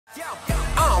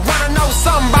Wanna know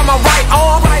something about my right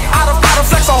arm? Out of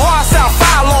flex a hard south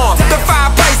fire alarm. The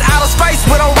fireplace out of space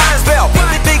with Orion's belt.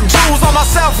 Big jewels on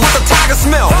myself with a tiger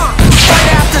smell. Straight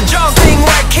after John Sting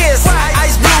red kiss.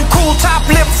 Ice blue cool top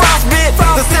lip frostbit.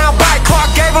 The sound bite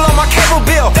Clark Gable on my cable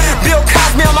bill. Bill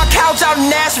Cosby on my couch out in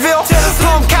Nashville.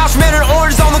 Plum couch men and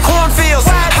oranges on the cornfields.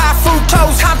 High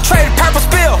fructose concentrated purple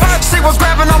spill. She was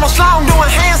grabbing on my schlong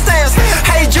doing handstands.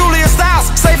 Hey Julia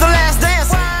Stiles, save the last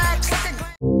dance.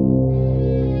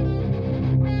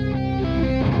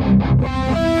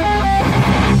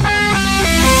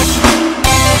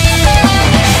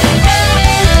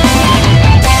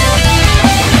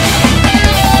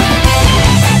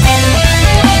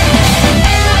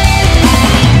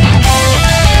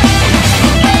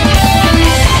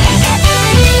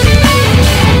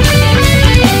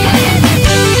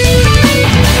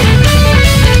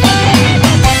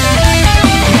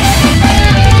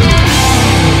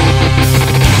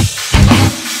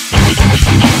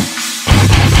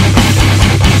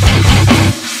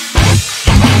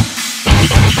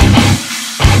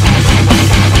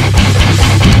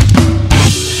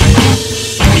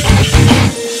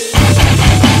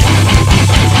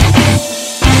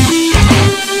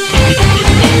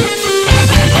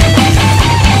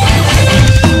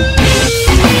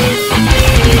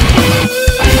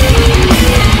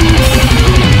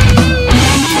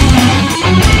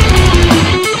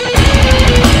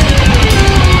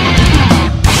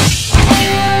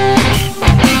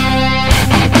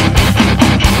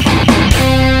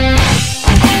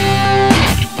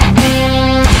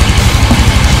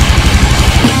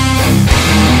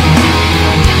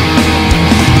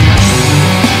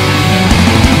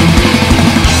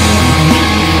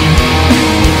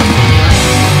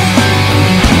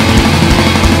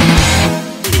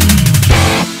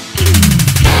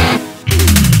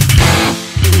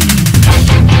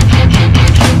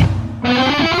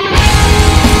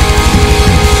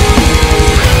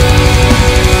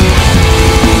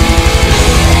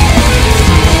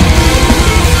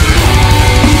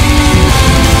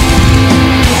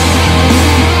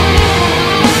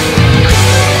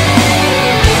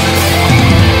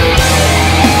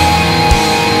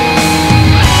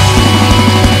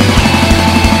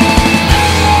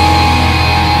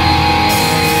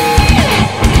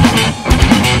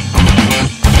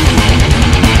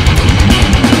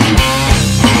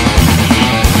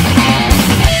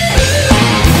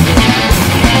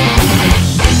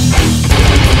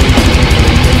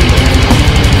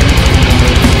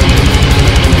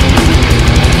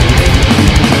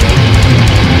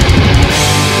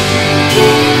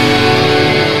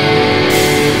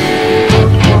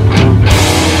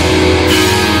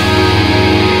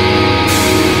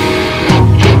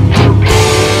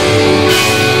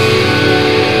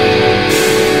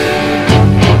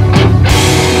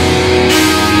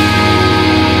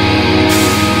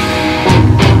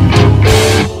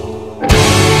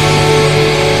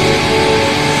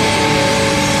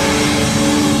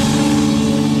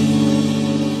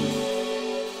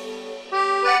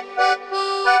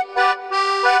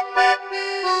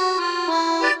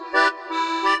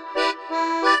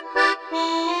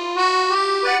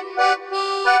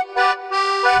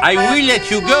 I will let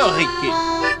you go, Ricky.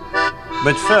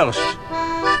 But first,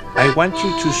 I want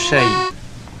you to say,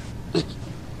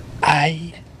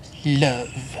 I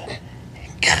love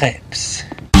crepes.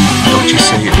 Don't you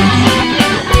say it, Ricky.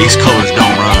 These colors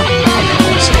don't rhyme.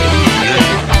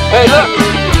 Hey, look,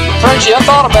 Frenchie, I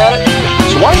thought about it.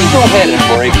 So why don't you go ahead and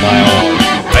break my arm?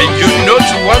 I do not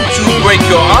want to break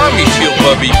your arm, Monsieur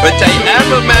Bobby, but I am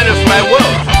a man of my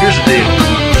word. Here's the deal.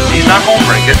 He's not gonna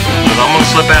break it, because I'm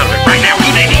gonna slip out of it right now.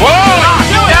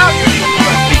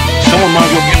 Someone might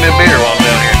as well give me a beer while I'm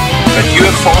down here. But you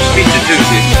have forced me to do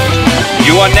this.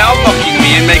 You are now mocking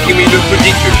me and making me look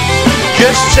ridiculous.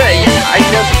 Just say I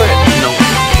love crepes. No,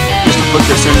 just to put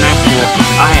this in there,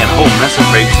 I had a whole mess of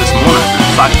grapes this morning.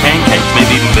 It's like pancakes,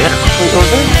 maybe even better.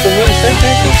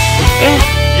 Yeah.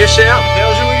 Just say, oh,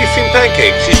 those are really thin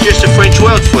pancakes. It's just a French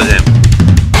word for them.